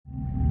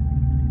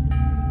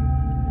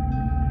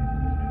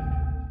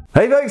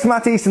Hey folks,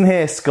 Matt Easton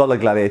here, Scholar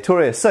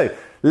Gladiatoria. So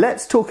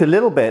let's talk a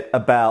little bit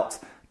about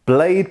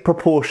blade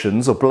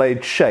proportions or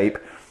blade shape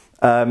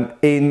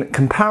in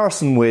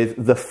comparison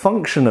with the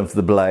function of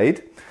the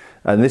blade,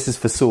 and this is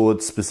for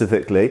swords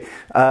specifically,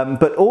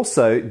 but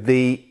also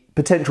the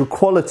potential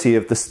quality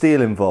of the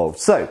steel involved.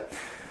 So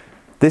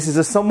this is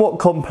a somewhat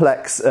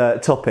complex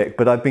topic,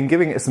 but I've been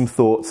giving it some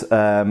thought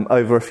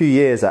over a few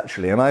years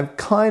actually, and I've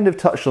kind of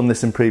touched on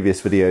this in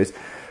previous videos.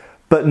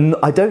 But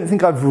I don't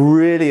think I've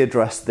really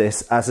addressed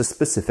this as a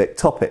specific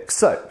topic.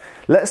 So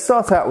let's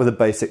start out with a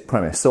basic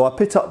premise. So I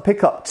pick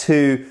up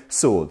two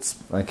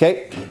swords,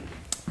 okay?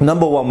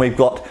 Number one, we've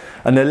got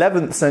an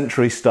 11th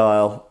century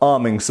style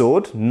arming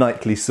sword,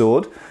 knightly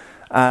sword.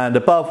 And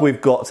above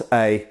we've got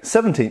a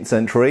 17th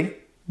century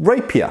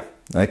rapier,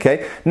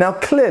 okay? Now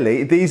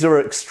clearly these are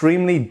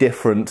extremely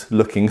different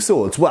looking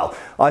swords. Well,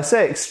 I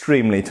say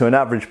extremely to an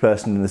average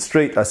person in the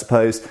street, I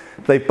suppose.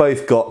 They've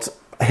both got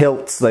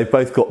hilts, they've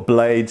both got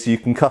blades, you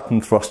can cut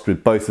and thrust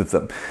with both of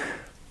them.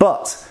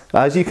 But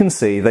as you can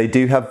see, they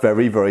do have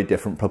very, very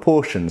different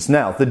proportions.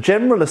 Now, the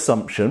general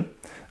assumption,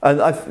 and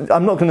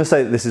I'm not going to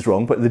say that this is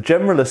wrong, but the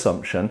general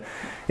assumption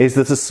is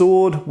that a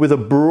sword with a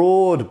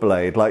broad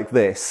blade like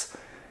this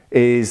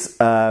is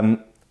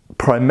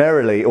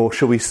primarily, or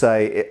shall we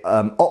say,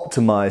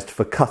 optimized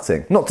for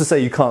cutting. Not to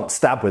say you can't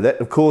stab with it,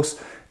 of course,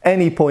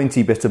 any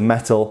pointy bit of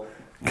metal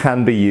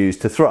can be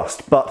used to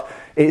thrust, but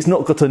it's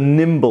not got a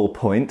nimble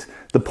point.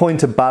 The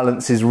point of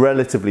balance is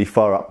relatively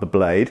far up the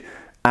blade,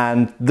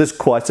 and there's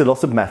quite a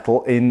lot of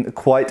metal in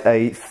quite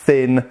a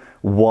thin,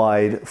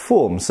 wide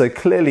form. So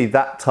clearly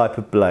that type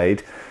of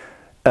blade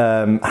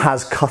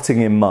has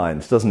cutting in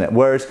mind, doesn't it?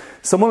 Whereas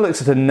someone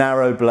looks at a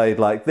narrow blade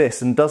like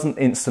this and doesn't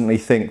instantly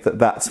think that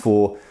that's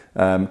for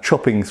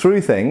chopping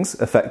through things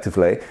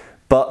effectively,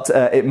 but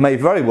it may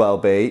very well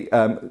be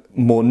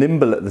more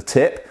nimble at the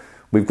tip.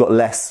 We've got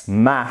less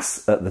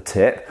mass at the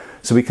tip,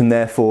 so we can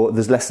therefore,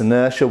 there's less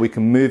inertia, we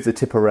can move the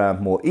tip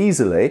around more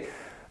easily,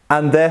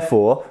 and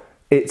therefore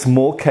it's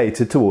more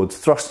catered towards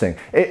thrusting.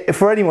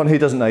 For anyone who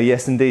doesn't know,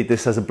 yes indeed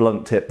this has a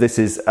blunt tip, this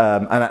is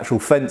an actual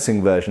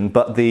fencing version,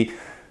 but the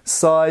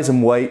size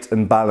and weight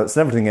and balance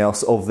and everything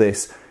else of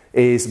this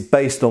is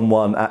based on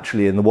one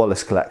actually in the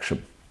Wallace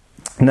collection.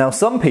 Now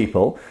some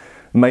people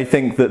may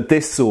think that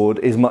this sword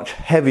is much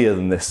heavier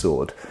than this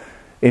sword.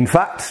 In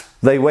fact,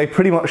 they weigh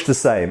pretty much the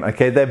same,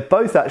 okay? They're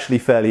both actually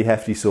fairly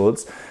hefty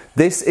swords.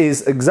 This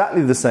is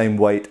exactly the same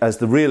weight as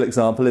the real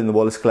example in the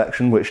Wallace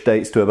collection, which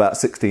dates to about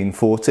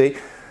 1640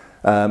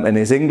 and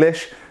is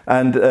English,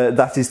 and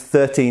that is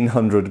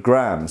 1300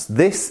 grams.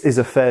 This is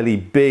a fairly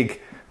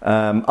big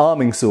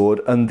arming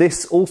sword, and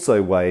this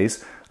also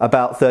weighs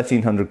about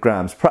 1300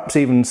 grams, perhaps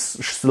even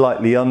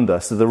slightly under.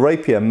 So the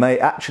rapier may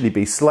actually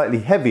be slightly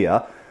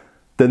heavier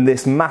than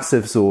this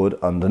massive sword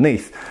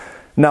underneath.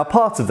 Now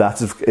part of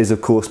that is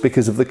of course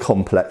because of the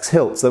complex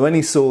hilt. So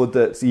any sword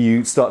that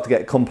you start to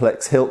get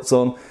complex hilts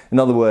on, in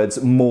other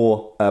words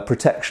more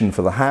protection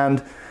for the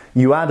hand,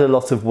 you add a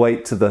lot of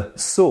weight to the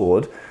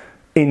sword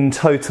in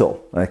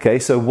total. Okay,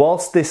 so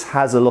whilst this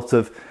has a lot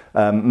of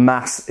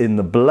mass in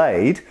the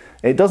blade,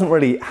 it doesn't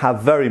really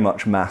have very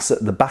much mass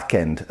at the back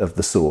end of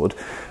the sword,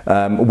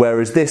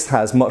 whereas this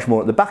has much more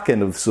at the back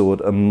end of the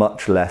sword and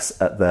much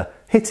less at the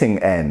hitting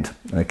end,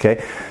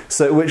 okay?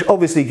 So which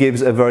obviously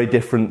gives a very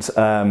different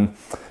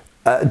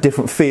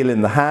different feel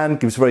in the hand,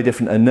 gives very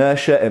different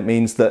inertia. It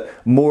means that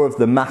more of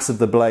the mass of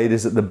the blade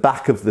is at the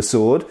back of the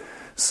sword,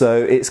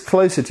 so it's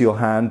closer to your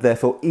hand,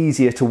 therefore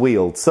easier to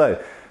wield. So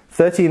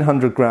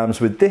 1300 grams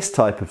with this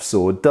type of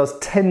sword does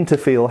tend to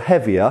feel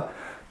heavier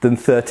than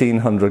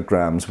 1300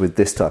 grams with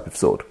this type of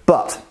sword.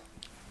 But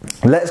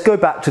let's go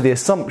back to the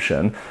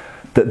assumption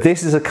that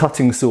this is a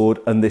cutting sword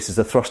and this is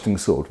a thrusting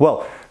sword.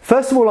 Well,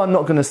 first of all, I'm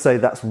not going to say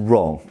that's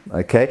wrong,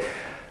 okay?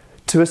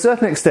 To a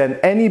certain extent,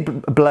 any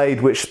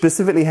blade which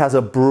specifically has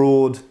a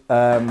broad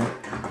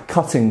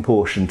cutting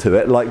portion to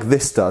it, like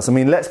this does. I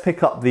mean, let's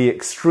pick up the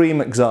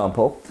extreme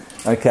example,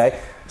 okay?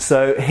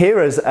 So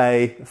here is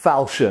a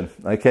falchion,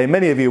 okay?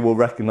 Many of you will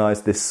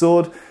recognize this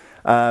sword,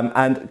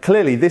 and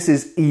clearly this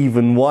is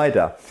even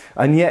wider.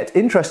 And yet,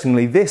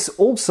 interestingly, this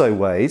also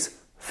weighs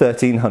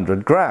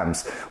 1300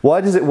 grams. Why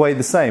does it weigh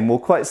the same? Well,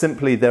 quite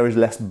simply, there is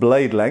less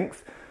blade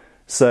length,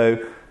 so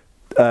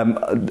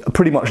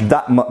pretty much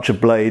that much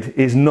of blade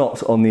is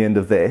not on the end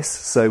of this,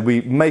 so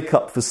we make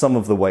up for some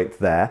of the weight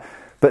there.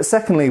 But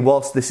secondly,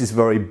 whilst this is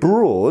very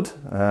broad,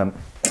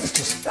 let's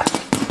just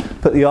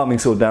put the arming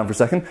sword down for a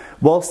second.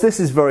 Whilst this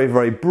is very,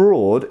 very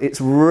broad,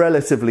 it's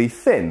relatively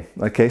thin,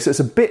 okay? So it's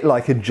a bit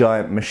like a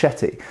giant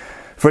machete.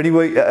 For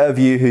any of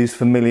you who's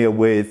familiar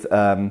with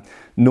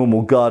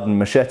normal garden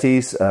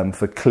machetes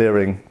for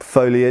clearing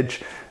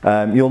foliage,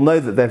 you'll know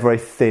that they're very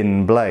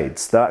thin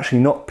blades. They're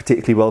actually not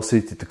particularly well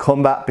suited to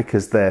combat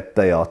because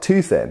they are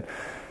too thin.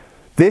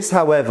 This,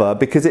 however,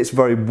 because it's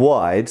very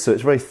wide, so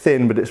it's very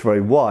thin but it's very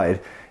wide,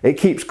 it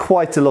keeps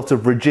quite a lot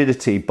of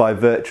rigidity by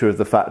virtue of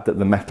the fact that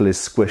the metal is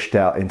squished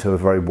out into a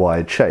very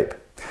wide shape.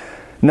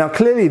 Now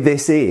clearly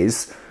this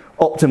is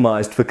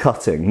optimized for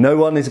cutting. No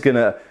one is going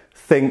to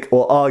think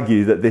or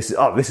argue that this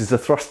is a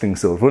thrusting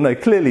sword. Well, no,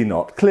 clearly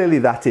not. Clearly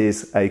that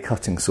is a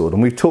cutting sword.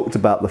 And we've talked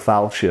about the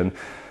falchion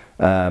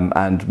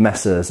and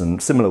messers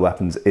and similar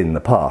weapons in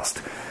the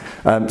past.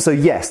 So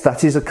yes,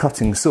 that is a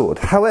cutting sword.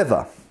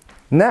 However,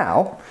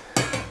 now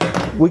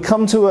we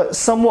come to a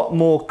somewhat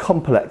more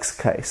complex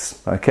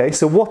case. Okay,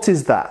 so what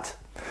is that?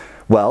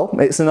 Well,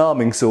 it's an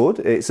arming sword.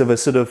 It's of a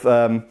sort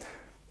of,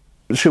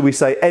 should we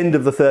say, end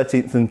of the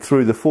 13th and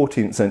through the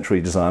 14th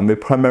century design. We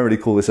primarily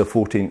call this a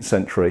 14th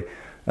century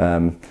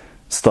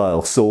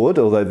style sword,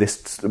 although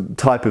this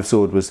type of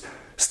sword was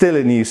still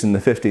in use in the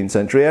 15th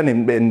century, and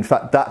in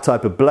fact that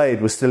type of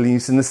blade was still in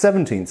use in the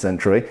 17th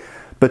century,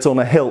 but on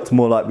a hilt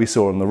more like we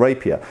saw on the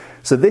rapier.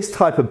 So this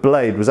type of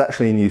blade was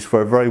actually in use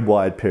for a very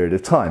wide period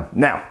of time.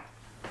 Now,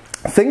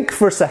 think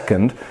for a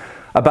second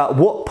about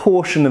what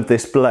portion of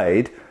this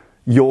blade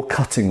you're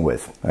cutting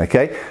with,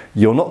 okay?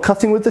 You're not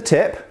cutting with the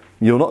tip,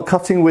 you're not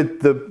cutting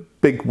with the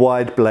big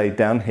wide blade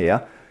down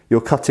here, you're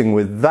cutting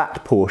with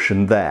that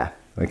portion there,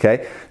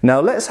 okay?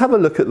 Now let's have a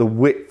look at the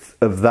width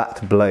of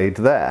that blade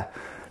there.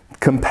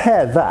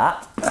 Compare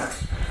that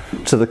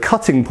to the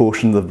cutting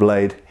portion of the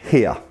blade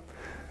here.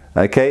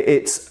 Okay,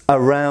 it's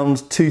around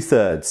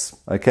 2/3,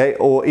 okay?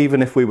 Or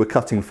even if we were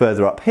cutting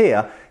further up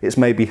here, it's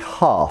maybe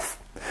half.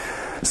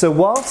 So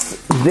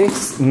whilst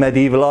this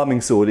medieval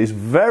arming sword is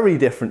very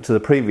different to the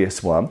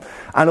previous one,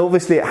 and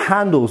obviously it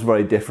handles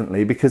very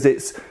differently because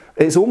it's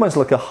almost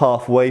like a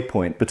halfway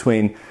point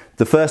between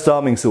the first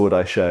arming sword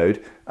I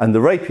showed and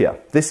the rapier.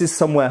 This is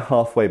somewhere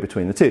halfway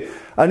between the two.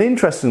 And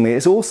interestingly,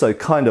 it's also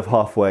kind of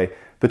halfway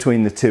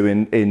between the two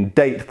in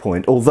date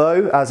point,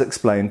 although, as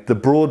explained, the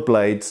broad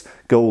blades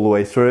go all the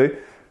way through.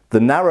 The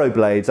narrow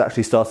blades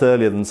actually start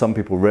earlier than some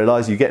people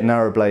realise. You get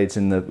narrow blades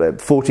in the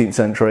 14th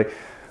century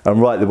and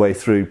right the way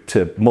through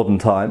to modern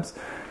times.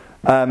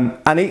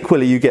 And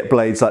equally, you get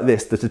blades like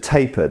this that are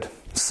tapered.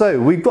 So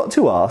we've got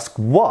to ask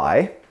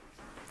why,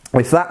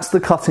 if that's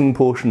the cutting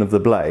portion of the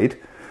blade,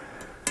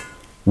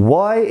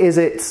 why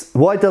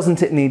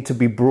doesn't it need to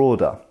be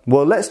broader?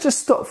 Well, let's just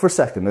stop for a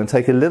second and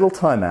take a little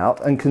time out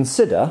and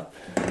consider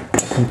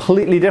a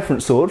completely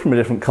different sword from a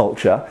different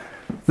culture,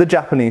 the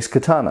Japanese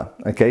katana.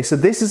 Okay, so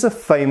this is a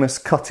famous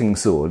cutting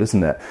sword,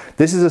 isn't it?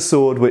 This is a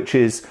sword which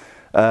is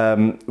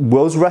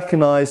was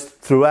recognised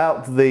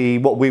throughout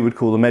what we would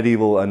call the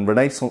medieval and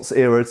Renaissance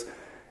eras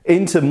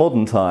into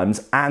modern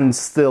times, and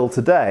still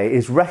today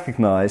is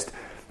recognised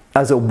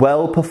as a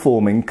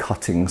well-performing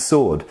cutting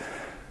sword.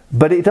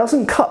 But it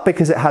doesn't cut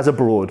because it has a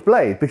broad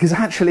blade, because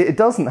actually it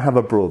doesn't have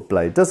a broad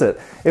blade, does it?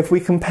 If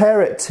we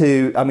compare it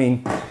to,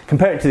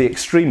 compare it to the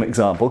extreme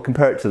example,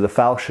 compare it to the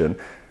falchion,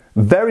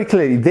 very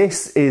clearly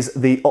this is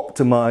the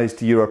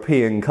optimised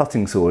European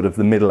cutting sword of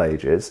the Middle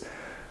Ages,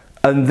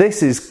 and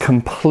this is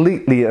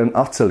completely and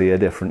utterly a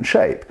different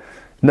shape.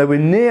 Nowhere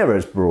near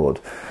as broad,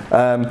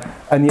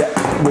 and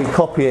yet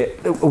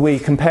we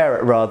compare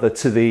it rather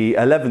to the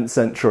 11th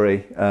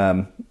century,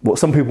 what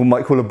some people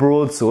might call a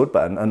broadsword,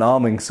 but an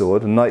arming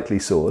sword, a knightly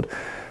sword.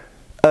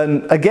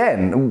 And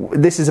again,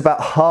 this is about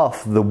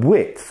half the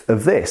width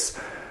of this.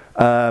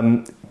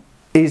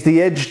 Is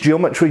the edge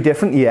geometry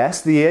different?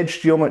 Yes, the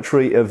edge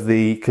geometry of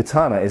the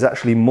katana is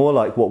actually more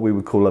like what we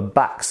would call a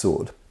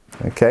backsword.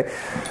 Okay,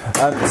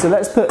 so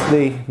let's put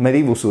the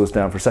medieval swords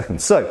down for a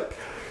second. So,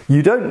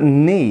 you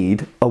don't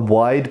need a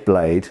wide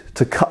blade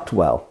to cut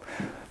well.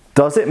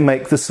 Does it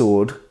make the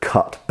sword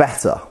cut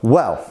better?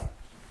 Well,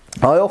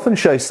 I often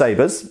show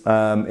sabres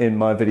in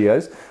my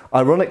videos.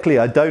 Ironically,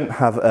 I don't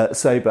have a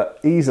sabre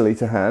easily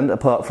to hand,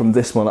 apart from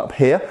this one up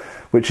here,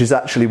 which is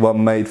actually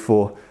one made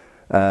for,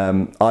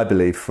 I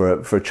believe,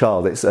 for a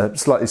child. It's a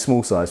slightly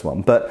small size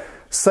one. But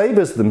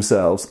sabres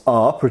themselves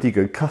are pretty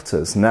good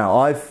cutters. Now,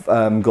 I've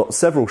got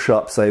several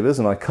sharp sabres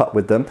and I cut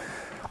with them.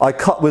 I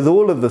cut with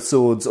all of the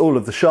swords, all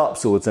of the sharp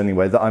swords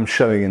anyway, that I'm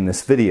showing in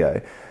this video.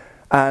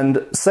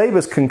 And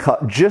sabres can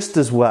cut just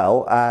as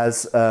well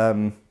as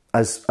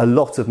a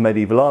lot of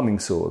medieval arming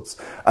swords.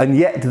 And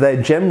yet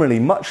they're generally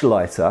much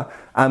lighter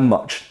and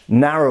much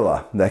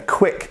narrower. They're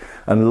quick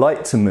and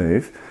light to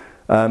move,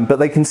 but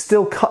they can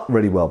still cut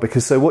really well,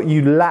 because so what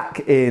you lack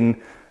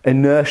in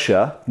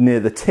inertia near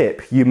the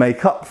tip, you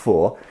make up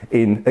for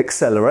in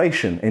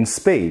acceleration, in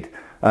speed,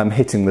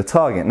 hitting the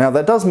target. Now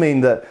that does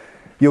mean that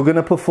you're going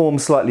to perform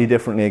slightly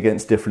differently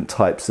against different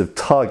types of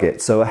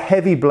targets. So a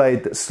heavy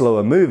blade that's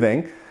slower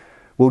moving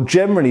will,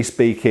 generally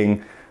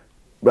speaking,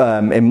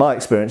 in my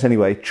experience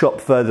anyway, chop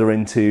further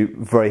into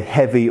very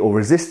heavy or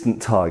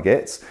resistant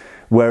targets,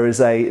 whereas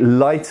a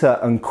lighter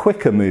and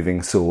quicker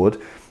moving sword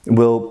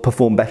will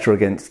perform better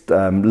against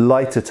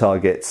lighter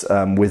targets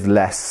with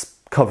less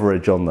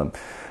coverage on them.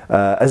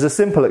 As a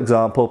simple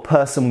example,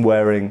 person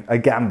wearing a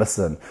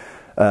gambeson.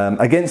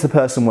 Against a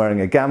person wearing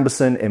a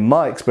gambeson, in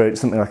my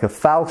experience, something like a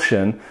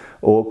falchion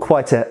or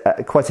quite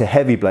a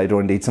heavy blade,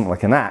 or indeed something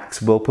like an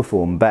axe, will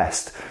perform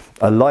best.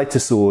 A lighter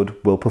sword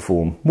will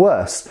perform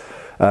worse.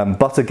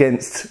 But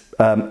against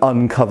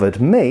uncovered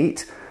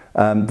meat,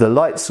 the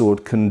light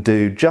sword can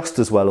do just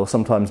as well, or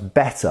sometimes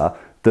better,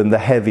 than the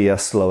heavier,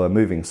 slower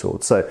moving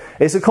swords. So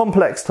it's a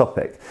complex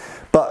topic.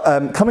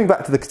 But coming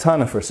back to the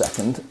katana for a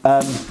second,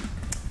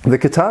 the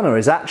katana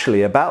is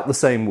actually about the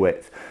same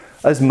width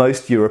as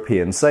most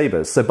European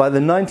sabres. So by the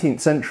 19th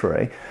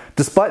century,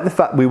 despite the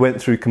fact we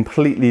went through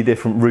completely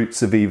different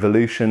routes of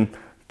evolution,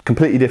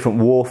 completely different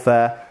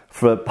warfare,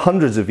 for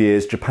hundreds of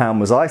years Japan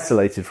was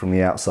isolated from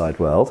the outside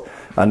world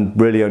and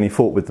really only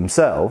fought with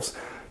themselves.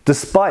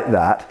 Despite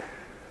that,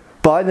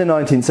 by the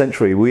 19th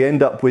century we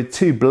end up with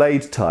two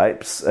blade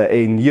types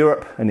in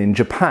Europe and in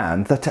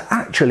Japan that are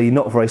actually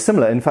not very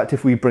similar. In fact,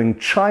 if we bring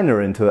China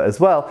into it as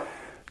well,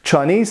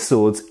 Chinese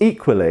swords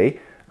equally,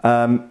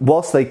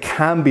 whilst they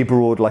can be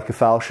broad like a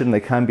falchion, they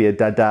can be a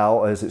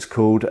dadao as it's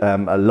called,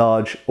 a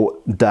large, or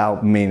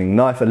dao meaning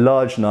knife, a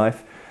large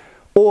knife,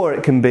 or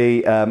it can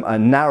be a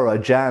narrower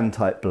Jan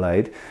type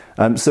blade.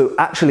 So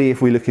actually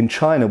if we look in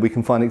China we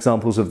can find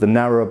examples of the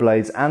narrower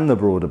blades and the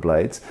broader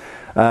blades.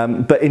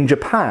 But in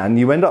Japan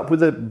you end up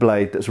with a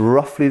blade that's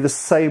roughly the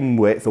same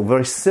width or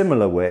very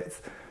similar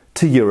width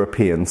to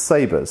European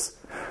sabres.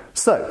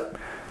 So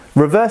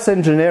reverse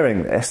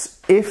engineering this,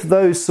 if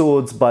those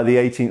swords by the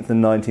 18th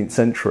and 19th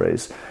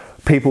centuries,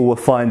 people were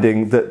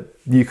finding that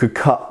you could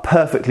cut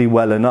perfectly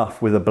well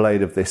enough with a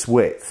blade of this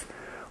width,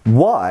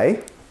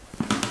 why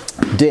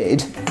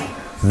did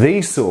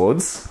these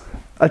swords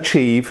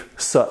achieve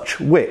such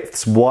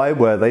widths? Why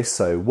were they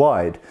so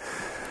wide?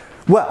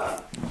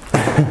 Well,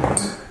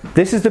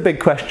 this is the big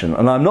question,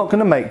 and I'm not going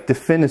to make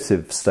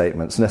definitive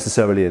statements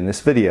necessarily in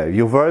this video.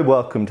 You're very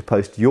welcome to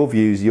post your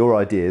views, your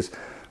ideas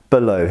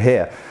below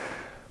here.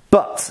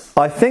 But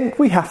I think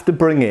we have to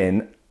bring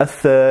in a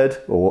third,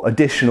 or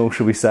additional,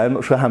 should we say, I'm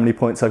not sure how many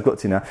points I've got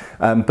to now,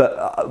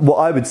 but what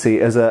I would see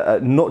as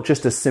not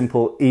just a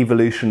simple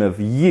evolution of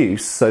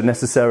use, so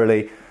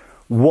necessarily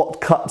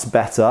what cuts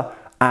better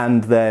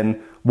and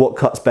then what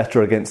cuts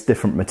better against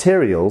different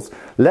materials.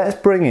 Let's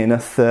bring in a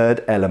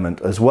third element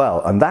as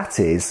well, and that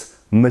is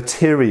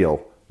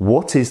material.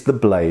 What is the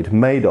blade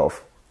made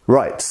of?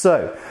 Right,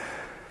 so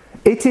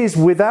it is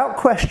without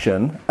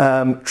question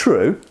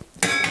true,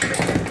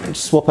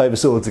 swap over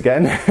swords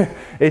again,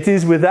 it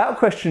is without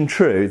question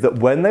true that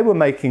when they were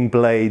making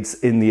blades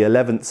in the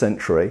 11th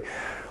century,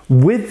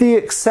 with the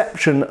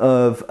exception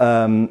of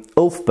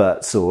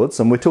Ulfbert swords,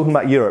 and we're talking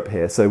about Europe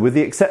here, so with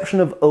the exception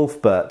of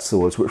Ulfbert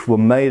swords, which were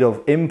made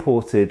of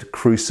imported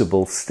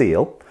crucible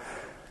steel,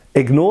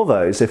 ignore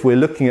those. If we're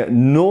looking at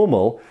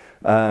normal,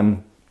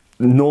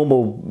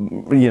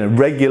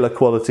 regular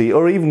quality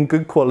or even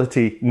good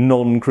quality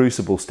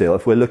non-crucible steel,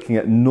 if we're looking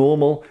at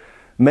normal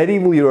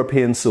medieval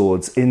European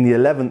swords in the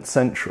 11th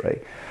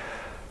century,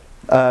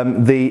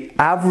 the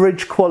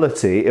average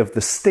quality of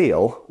the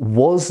steel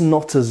was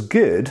not as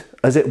good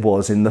as it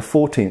was in the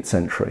 14th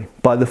century.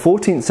 By the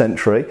 14th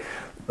century,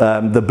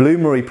 the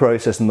bloomery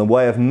process and the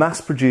way of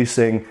mass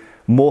producing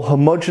more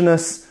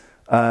homogeneous,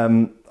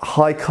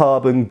 high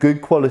carbon,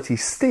 good quality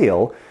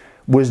steel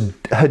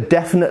had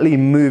definitely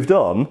moved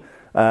on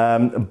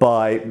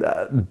by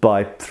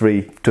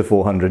 300 to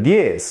 400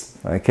 years.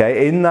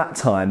 Okay, in that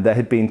time there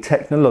had been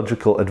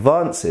technological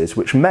advances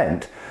which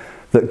meant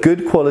that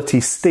good quality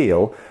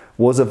steel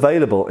was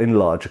available in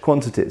larger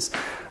quantities.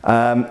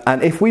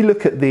 And if we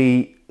look at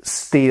the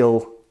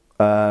steel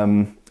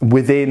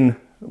within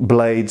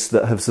blades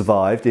that have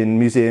survived in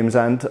museums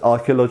and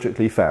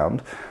archaeologically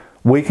found,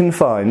 we can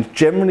find,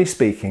 generally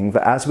speaking,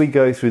 that as we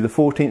go through the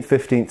 14th,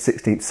 15th,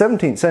 16th,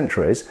 17th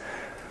centuries,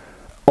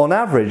 on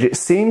average it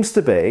seems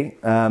to be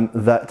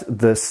that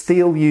the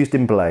steel used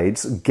in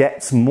blades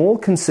gets more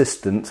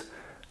consistent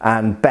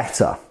and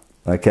better.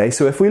 Okay,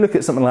 so if we look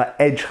at something like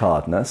edge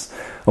hardness,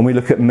 and we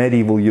look at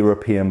medieval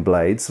European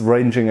blades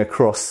ranging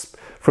across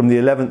from the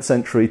 11th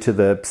century to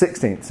the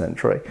 16th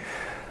century,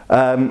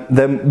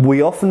 then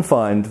we often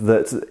find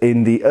that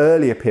in the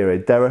earlier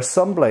period there are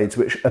some blades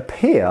which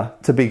appear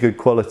to be good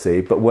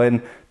quality, but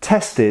when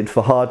tested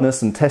for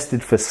hardness and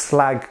tested for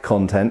slag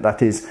content,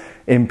 that is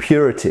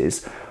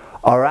impurities,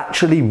 are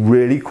actually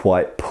really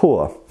quite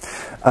poor.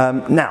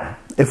 Now,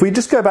 if we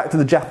just go back to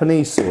the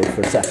Japanese sword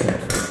for a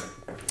second,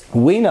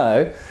 we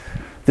know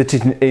that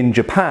in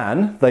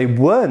Japan they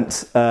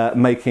weren't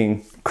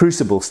making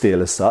crucible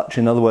steel as such.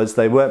 In other words,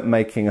 they weren't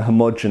making a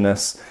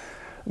homogeneous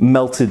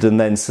melted and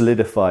then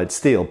solidified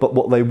steel, but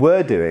what they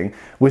were doing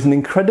was an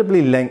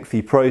incredibly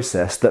lengthy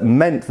process that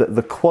meant that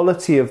the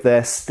quality of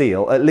their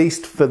steel, at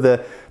least for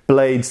the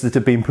blades that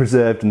have been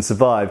preserved and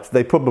survived,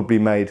 they probably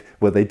made,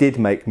 well, they did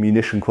make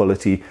munition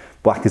quality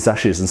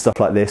wakizashis and stuff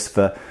like this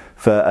for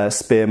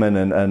spearmen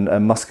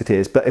and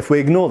musketeers. But if we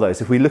ignore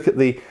those, if we look at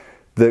the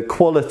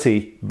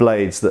quality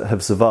blades that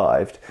have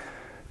survived,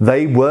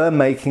 they were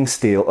making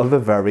steel of a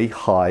very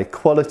high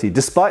quality,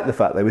 despite the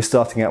fact they were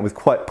starting out with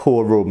quite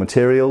poor raw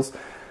materials.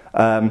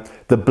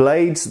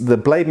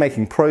 The blade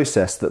making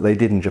process that they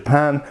did in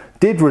Japan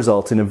did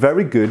result in a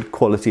very good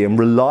quality and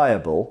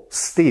reliable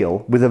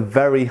steel with a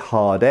very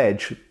hard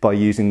edge by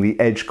using the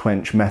edge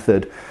quench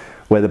method,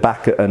 where the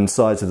back and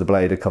sides of the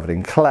blade are covered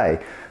in clay,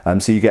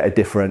 so you get a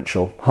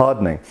differential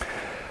hardening.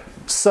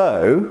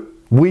 So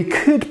we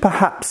could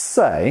perhaps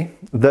say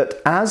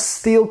that as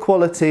steel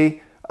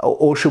quality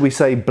or should we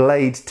say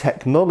blade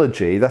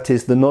technology, that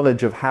is the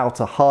knowledge of how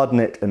to harden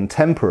it and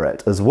temper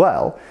it as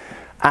well,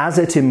 as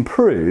it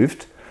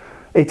improved,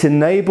 it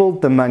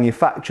enabled the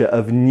manufacture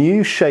of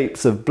new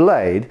shapes of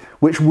blade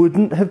which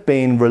wouldn't have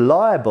been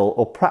reliable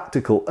or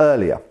practical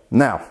earlier.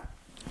 Now,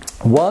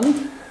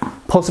 one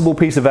possible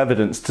piece of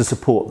evidence to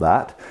support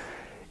that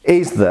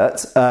is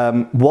that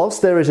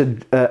whilst there is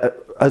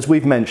as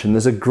we've mentioned,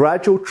 there's a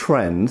gradual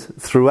trend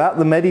throughout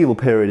the medieval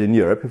period in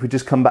Europe, if we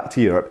just come back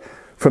to Europe,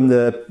 from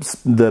the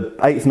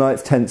 8th,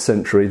 9th, 10th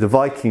century, the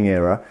Viking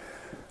era,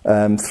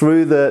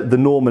 through the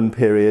Norman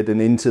period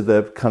and into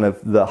the kind of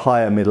the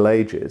higher Middle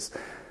Ages,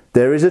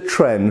 there is a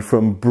trend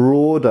from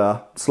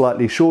broader,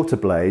 slightly shorter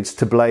blades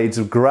to blades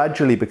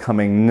gradually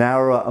becoming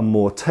narrower and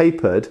more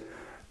tapered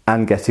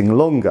and getting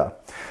longer.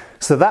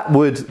 So that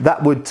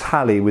would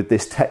tally with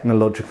this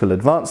technological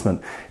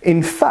advancement.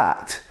 In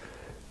fact,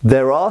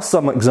 there are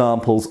some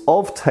examples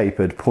of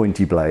tapered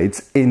pointy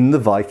blades in the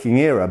Viking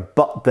era,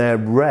 but they're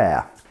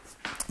rare,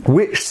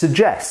 which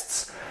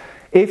suggests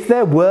if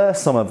there were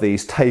some of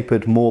these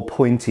tapered, more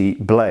pointy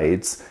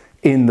blades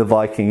in the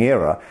Viking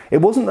era, it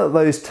wasn't that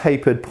those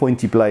tapered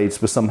pointy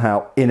blades were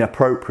somehow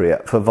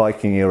inappropriate for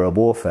Viking era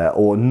warfare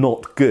or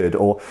not good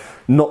or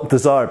not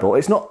desirable.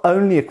 It's not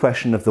only a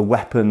question of the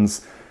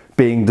weapons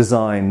being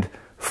designed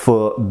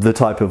for the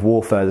type of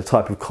warfare, the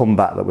type of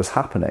combat that was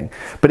happening,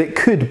 but it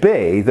could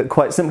be that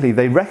quite simply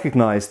they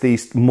recognised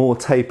these more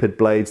tapered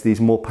blades, these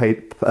more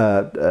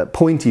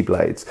pointy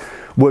blades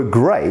were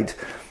great,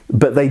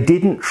 but they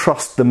didn't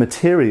trust the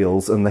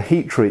materials and the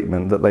heat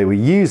treatment that they were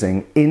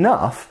using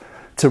enough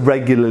to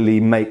regularly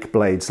make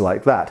blades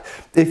like that.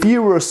 If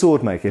you were a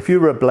sword maker, if you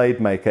were a blade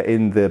maker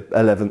in the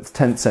 11th,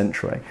 10th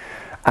century,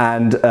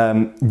 and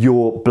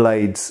your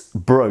blades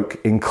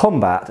broke in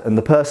combat, and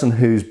the person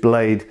whose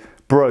blade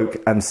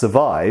broke and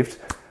survived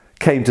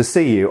came to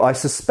see you, I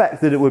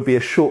suspect that it would be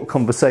a short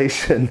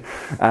conversation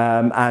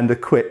and a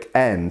quick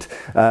end.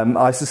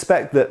 I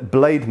suspect that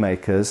blade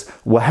makers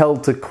were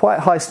held to quite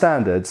high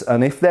standards,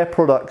 and if their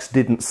products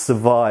didn't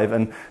survive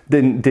and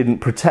didn't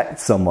protect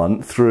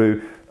someone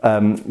through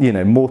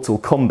mortal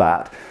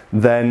combat,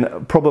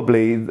 then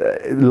probably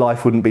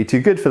life wouldn't be too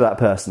good for that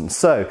person.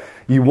 So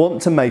you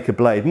want to make a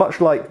blade,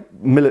 much like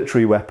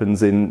military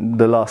weapons in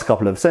the last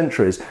couple of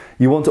centuries,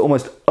 you want to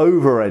almost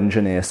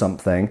over-engineer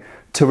something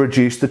to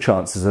reduce the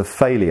chances of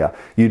failure.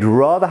 You'd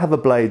rather have a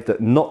blade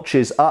that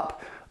notches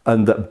up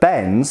and that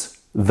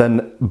bends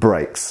than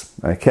breaks,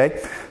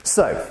 okay?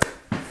 So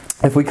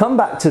if we come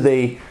back to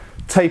the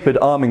tapered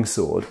arming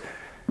sword,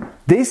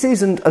 this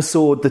isn't a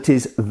sword that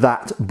is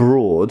that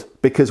broad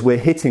because we're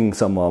hitting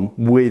someone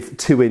with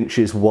 2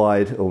 inches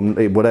wide, or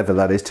whatever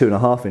that is,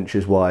 2.5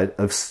 inches wide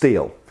of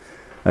steel.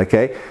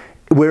 Okay?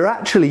 We're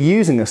actually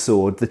using a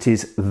sword that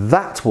is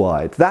that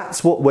wide.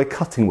 That's what we're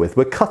cutting with.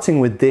 We're cutting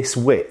with this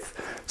width.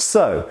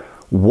 So,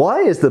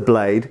 why is the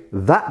blade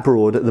that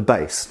broad at the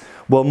base?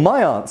 Well,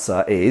 my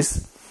answer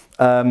is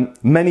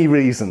many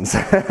reasons.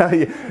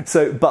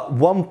 But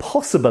one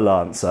possible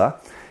answer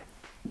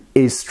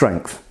is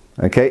strength.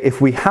 Okay, if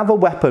we have a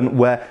weapon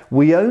where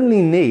we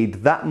only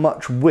need that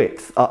much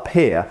width up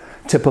here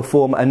to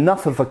perform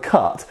enough of a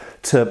cut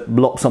to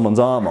lop someone's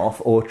arm off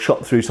or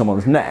chop through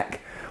someone's neck,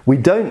 we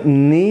don't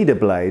need a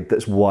blade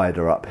that's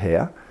wider up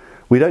here.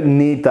 We don't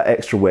need that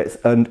extra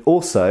width. And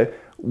also,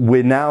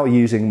 we're now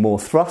using more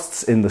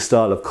thrusts in the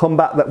style of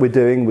combat that we're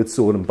doing with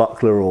sword and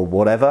buckler or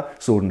whatever,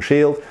 sword and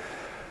shield.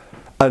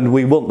 And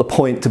we want the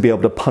point to be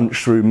able to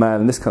punch through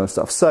man and this kind of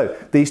stuff. So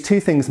these two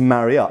things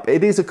marry up.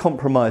 It is a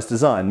compromised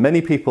design.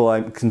 Many people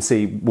I can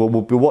see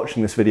will be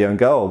watching this video and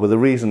go, oh, well, the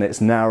reason it's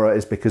narrow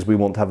is because we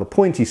want to have a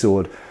pointy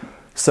sword,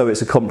 so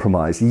it's a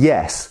compromise.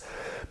 Yes,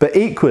 but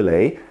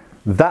equally,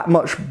 that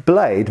much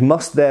blade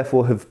must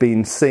therefore have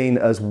been seen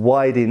as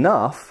wide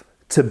enough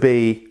to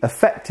be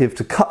effective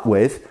to cut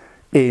with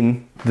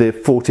in the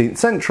 14th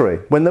century,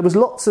 when there was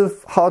lots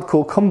of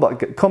hardcore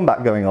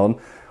combat going on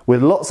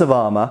with lots of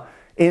armour,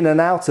 in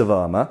and out of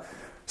armour,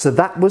 so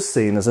that was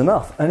seen as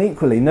enough. And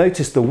equally,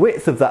 notice the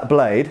width of that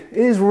blade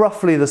is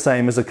roughly the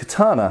same as a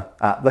katana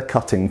at the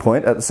cutting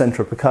point, at the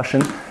centre of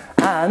percussion,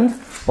 and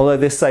although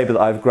this sabre that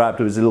I've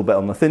grabbed was a little bit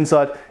on the thin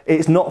side,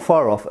 it's not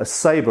far off a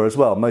sabre as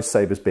well, most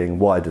sabres being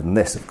wider than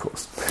this, of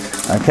course.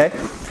 Okay,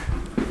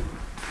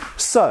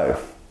 so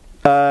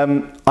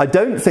I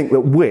don't think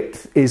that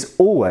width is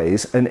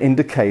always an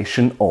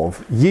indication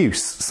of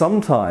use.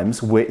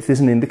 Sometimes width is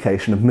an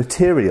indication of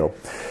material.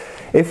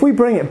 If we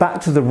bring it back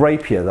to the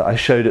rapier that I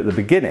showed at the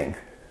beginning,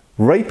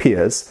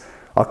 rapiers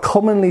are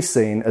commonly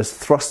seen as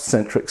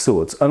thrust-centric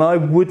swords, and I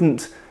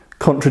wouldn't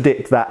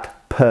contradict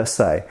that per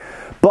se.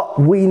 But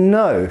we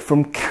know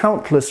from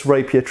countless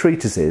rapier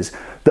treatises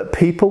that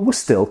people were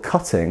still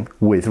cutting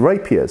with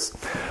rapiers.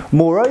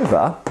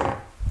 Moreover,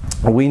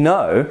 we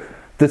know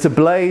that a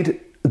blade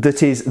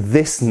that is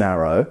this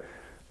narrow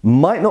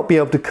might not be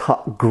able to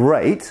cut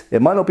great,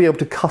 it might not be able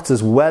to cut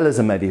as well as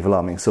a medieval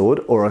arming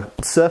sword, or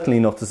certainly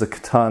not as a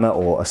katana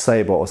or a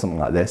sabre or something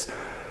like this,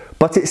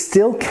 but it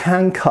still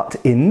can cut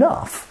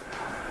enough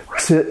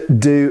to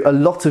do a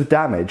lot of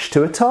damage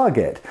to a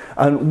target.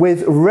 And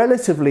with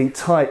relatively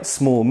tight,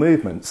 small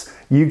movements,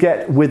 you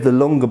get, with the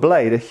longer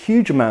blade, a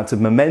huge amount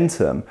of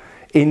momentum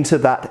into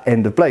that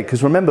end of blade.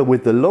 Because remember,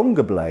 with the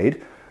longer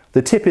blade,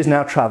 the tip is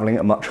now traveling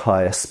at a much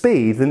higher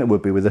speed than it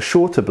would be with a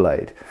shorter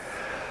blade.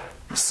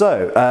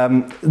 So,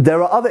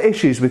 there are other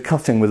issues with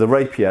cutting with a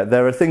rapier.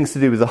 There are things to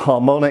do with the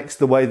harmonics,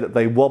 the way that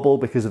they wobble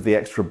because of the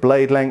extra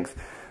blade length,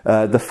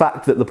 the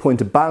fact that the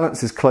point of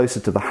balance is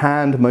closer to the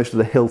hand, most of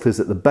the hilt is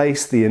at the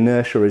base, the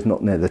inertia is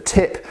not near the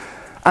tip,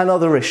 and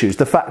other issues.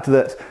 The fact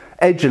that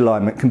edge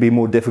alignment can be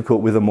more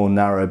difficult with a more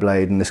narrow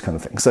blade and this kind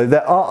of thing. So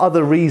there are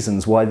other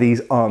reasons why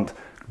these aren't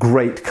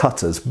great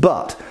cutters,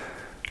 but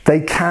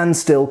they can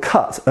still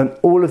cut, and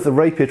all of the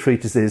rapier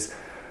treatises,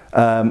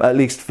 at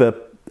least for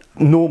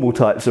normal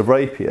types of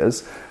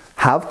rapiers,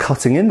 have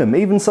cutting in them.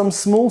 Even some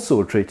small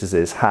sword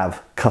treatises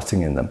have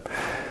cutting in them.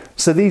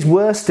 So these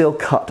were still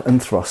cut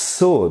and thrust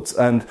swords,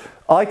 and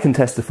I can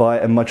testify,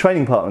 and my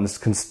training partners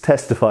can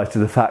testify to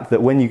the fact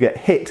that when you get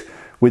hit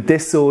with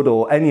this sword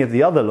or any of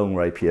the other long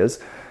rapiers,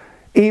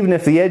 even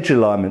if the edge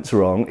alignment's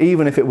wrong,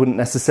 even if it wouldn't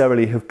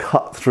necessarily have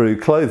cut through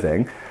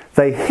clothing,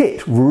 they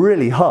hit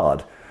really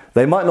hard.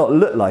 They might not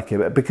look like it,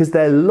 but because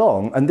they're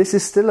long, and this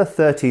is still a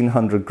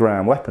 1300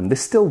 gram weapon,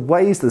 this still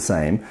weighs the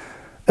same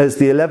as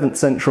the 11th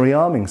century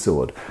arming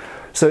sword.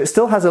 So it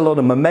still has a lot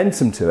of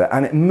momentum to it,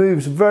 and it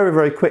moves very,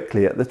 very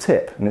quickly at the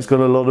tip, and it's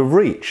got a lot of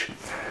reach.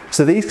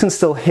 So these can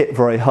still hit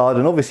very hard,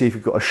 and obviously if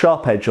you've got a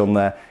sharp edge on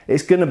there,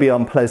 it's going to be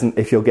unpleasant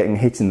if you're getting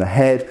hit in the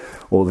head,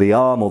 or the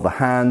arm, or the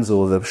hands,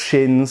 or the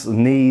shins, the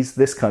knees,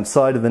 this kind,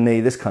 side of the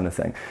knee, this kind of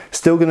thing.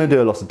 Still going to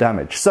do a lot of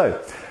damage.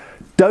 So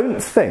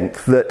don't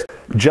think that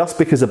just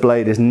because a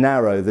blade is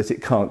narrow that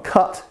it can't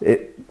cut.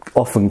 It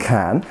often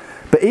can.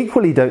 But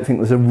equally don't think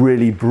that a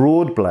really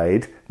broad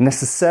blade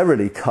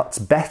necessarily cuts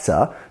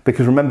better,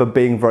 because remember,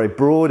 being very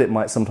broad, it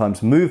might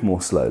sometimes move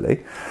more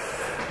slowly.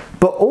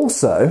 But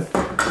also,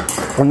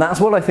 and that's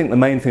what I think the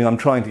main thing I'm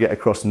trying to get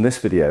across in this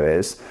video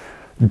is,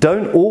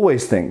 don't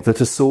always think that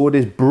a sword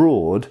is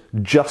broad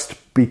just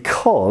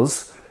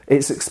because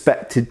it's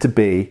expected to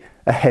be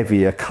a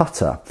heavier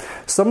cutter.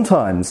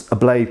 Sometimes a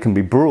blade can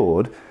be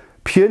broad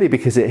purely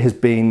because it has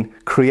been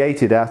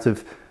created out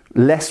of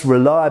less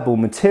reliable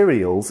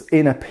materials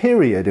in a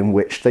period in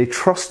which they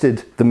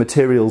trusted the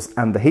materials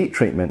and the heat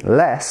treatment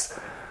less,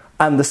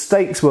 and the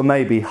stakes were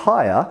maybe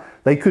higher.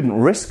 They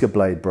couldn't risk a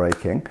blade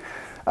breaking,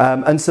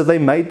 and so they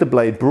made the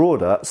blade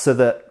broader so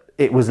that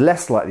it was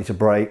less likely to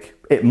break.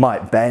 It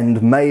might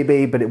bend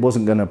maybe, but it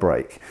wasn't going to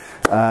break.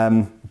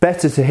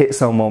 Better to hit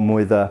someone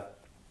with a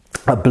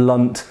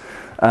blunt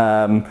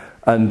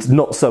and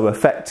not so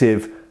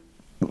effective,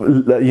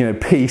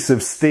 piece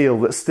of steel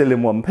that's still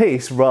in one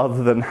piece,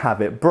 rather than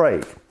have it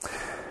break.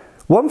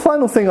 One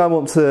final thing I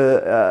want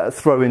to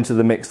throw into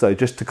the mix though,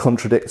 just to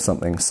contradict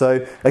something.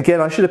 So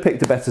again, I should have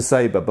picked a better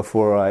saber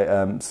before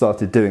I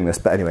started doing this,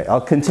 but anyway,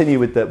 I'll continue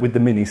with the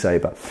mini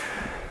saber.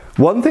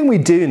 One thing we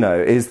do know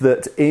is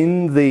that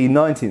in the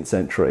 19th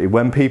century,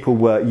 when people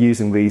were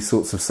using these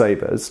sorts of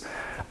sabers,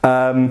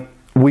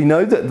 we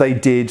know that they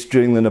did,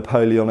 during the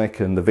Napoleonic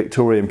and the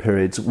Victorian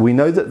periods, we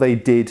know that they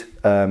did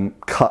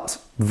cut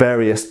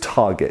various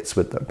targets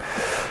with them.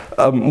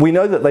 We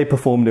know that they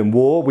performed in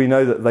war. We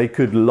know that they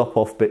could lop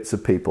off bits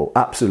of people.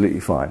 Absolutely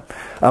fine.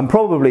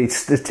 Probably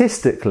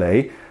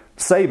statistically,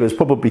 sabers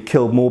probably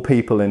killed more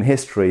people in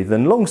history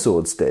than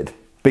longswords did,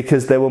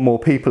 because there were more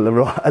people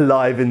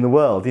alive in the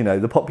world. You know,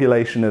 the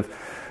population of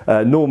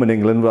Norman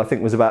England, I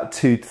think, was about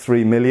 2 to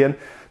 3 million.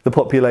 The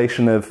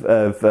population of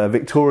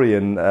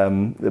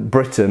Victorian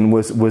Britain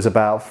was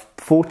about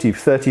 30,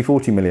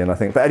 40 million, I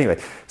think. But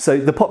anyway, so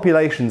the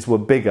populations were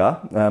bigger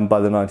by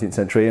the 19th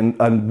century,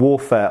 and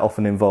warfare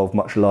often involved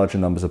much larger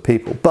numbers of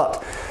people.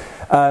 But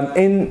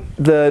in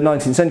the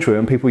 19th century,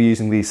 when people were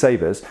using these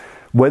sabers,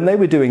 when they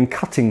were doing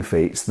cutting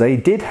feats, they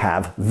did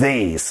have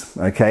these,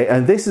 okay?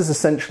 And this is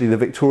essentially the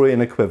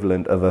Victorian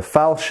equivalent of a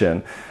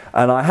falchion.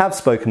 And I have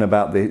spoken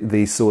about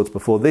these swords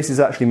before. This is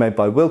actually made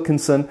by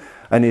Wilkinson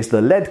and is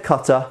the lead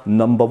cutter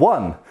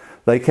 #1.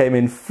 They came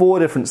in 4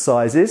 different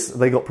sizes.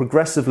 They got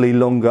progressively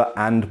longer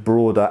and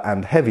broader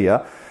and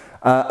heavier.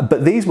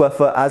 But these were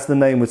for, as the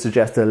name would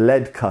suggest, a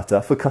lead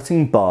cutter for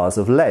cutting bars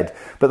of lead.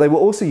 But they were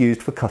also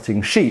used for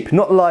cutting sheep,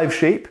 not live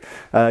sheep,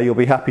 you'll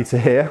be happy to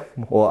hear,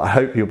 or I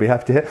hope you'll be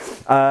happy to hear,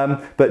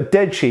 but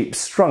dead sheep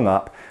strung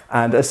up.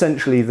 And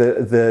essentially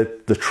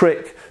the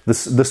trick,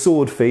 the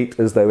sword feat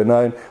as they were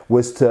known,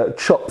 was to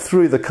chop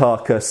through the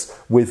carcass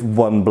with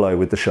one blow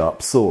with the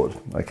sharp sword,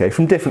 okay,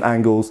 from different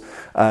angles.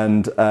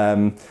 And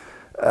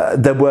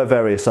there were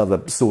various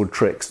other sword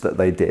tricks that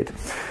they did.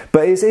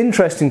 But it's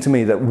interesting to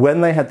me that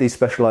when they had these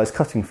specialised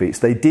cutting feats,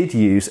 they did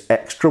use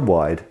extra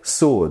wide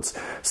swords.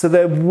 So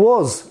there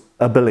was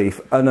a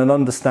belief and an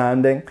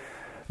understanding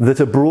that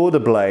a broader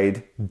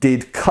blade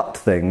did cut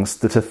things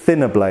that a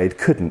thinner blade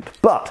couldn't.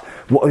 But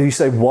what you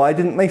say, why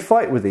didn't they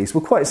fight with these?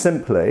 Well, quite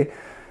simply,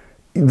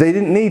 they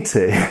didn't need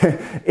to.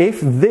 If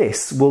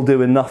this will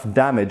do enough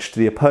damage to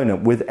the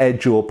opponent with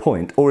edge or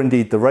point, or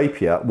indeed the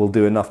rapier will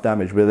do enough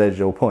damage with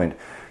edge or point,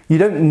 you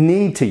don't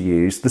need to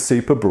use the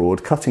super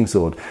broad cutting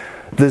sword.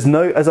 There's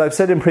no, as I've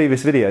said in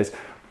previous videos,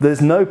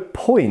 there's no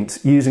point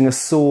using a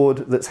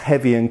sword that's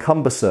heavy and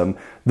cumbersome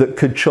that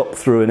could chop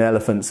through an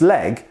elephant's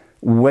leg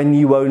when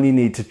you only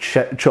need to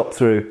chop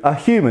through a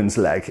human's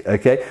leg,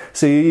 okay?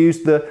 So you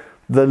use the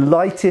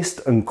lightest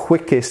and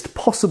quickest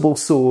possible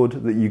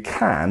sword that you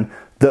can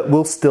that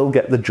will still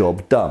get the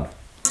job done.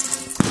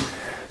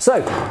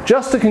 So,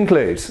 just to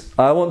conclude,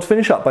 I want to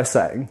finish up by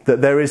saying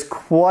that there is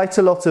quite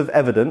a lot of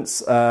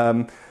evidence,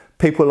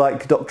 people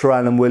like Dr.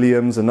 Alan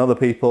Williams and other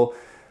people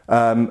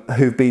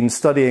who've been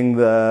studying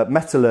the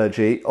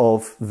metallurgy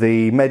of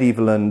the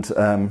medieval and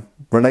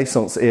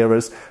Renaissance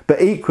eras,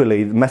 but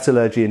equally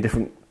metallurgy in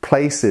different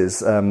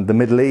places, the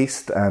Middle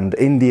East and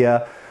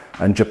India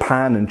and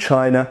Japan and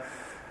China.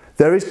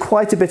 There is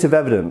quite a bit of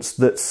evidence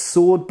that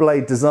sword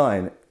blade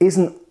design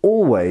isn't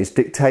always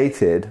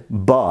dictated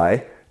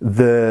by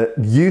the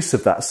use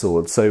of that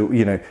sword. So,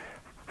 you know,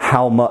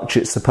 how much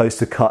it's supposed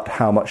to cut,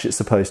 how much it's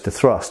supposed to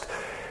thrust.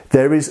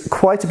 There is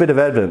quite a bit of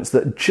evidence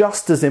that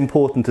just as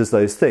important as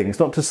those things,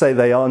 not to say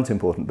they aren't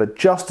important, but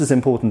just as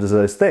important as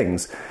those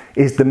things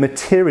is the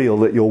material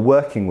that you're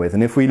working with.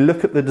 And if we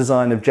look at the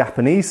design of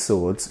Japanese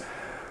swords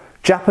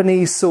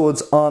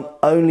aren't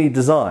only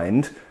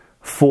designed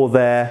for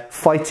their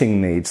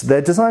fighting needs.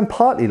 They're designed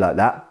partly like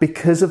that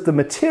because of the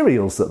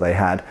materials that they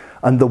had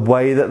and the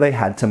way that they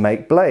had to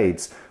make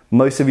blades.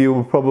 Most of you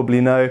will probably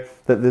know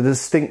that the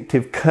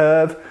distinctive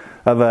curve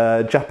of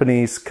a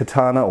Japanese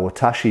katana or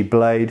tashi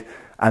blade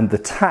and the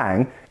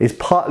tang is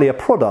partly a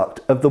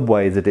product of the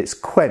way that it's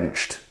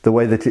quenched, the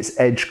way that it's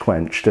edge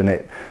quenched,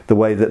 and the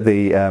way that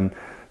the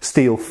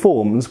steel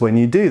forms when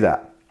you do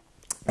that.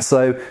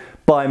 So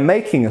by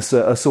making a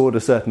sword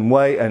a certain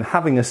way and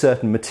having a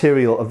certain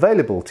material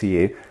available to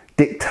you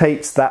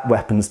dictates that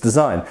weapon's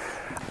design.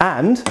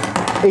 And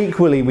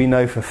equally we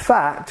know for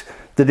fact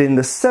that in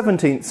the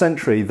 17th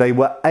century they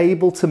were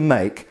able to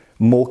make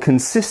more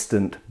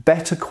consistent,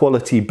 better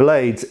quality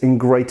blades in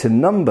greater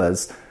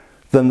numbers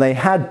than they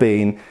had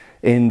been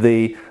in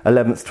the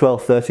 11th,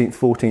 12th, 13th,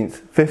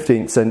 14th,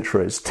 15th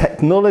centuries.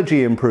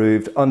 Technology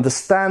improved,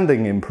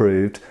 understanding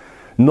improved,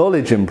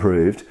 knowledge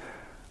improved,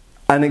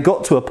 and it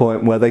got to a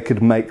point where they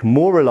could make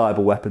more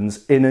reliable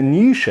weapons in a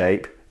new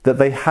shape that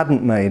they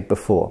hadn't made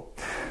before.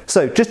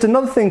 So just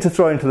another thing to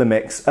throw into the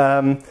mix.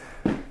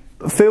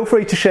 Feel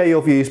free to share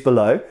your views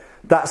below.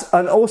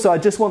 And also I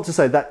just want to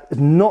say that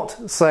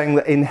not saying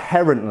that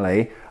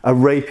inherently a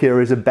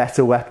rapier is a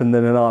better weapon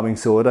than an arming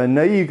sword. I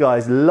know you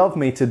guys love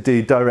me to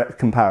do direct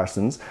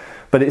comparisons,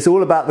 but it's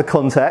all about the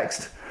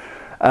context.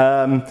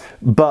 To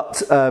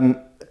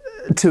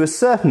a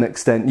certain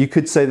extent, you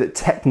could say that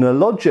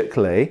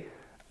technologically,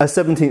 a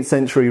 17th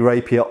century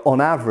rapier on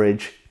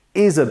average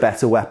is a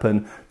better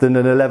weapon than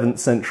an 11th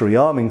century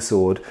arming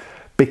sword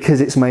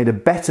because it's made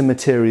of better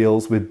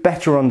materials with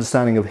better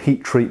understanding of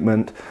heat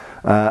treatment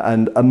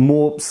and a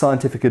more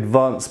scientific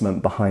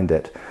advancement behind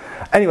it.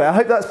 Anyway, I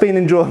hope that's been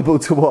enjoyable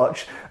to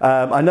watch.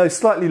 I know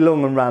slightly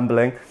long and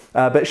rambling,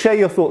 but share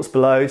your thoughts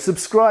below,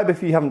 subscribe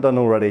if you haven't done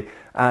already,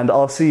 and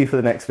I'll see you for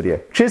the next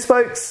video. Cheers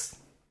folks!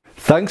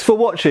 Thanks for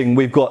watching.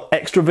 We've got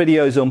extra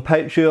videos on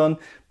Patreon.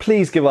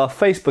 Please give our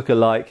Facebook a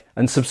like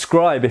and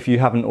subscribe if you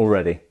haven't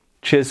already.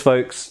 Cheers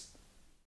folks!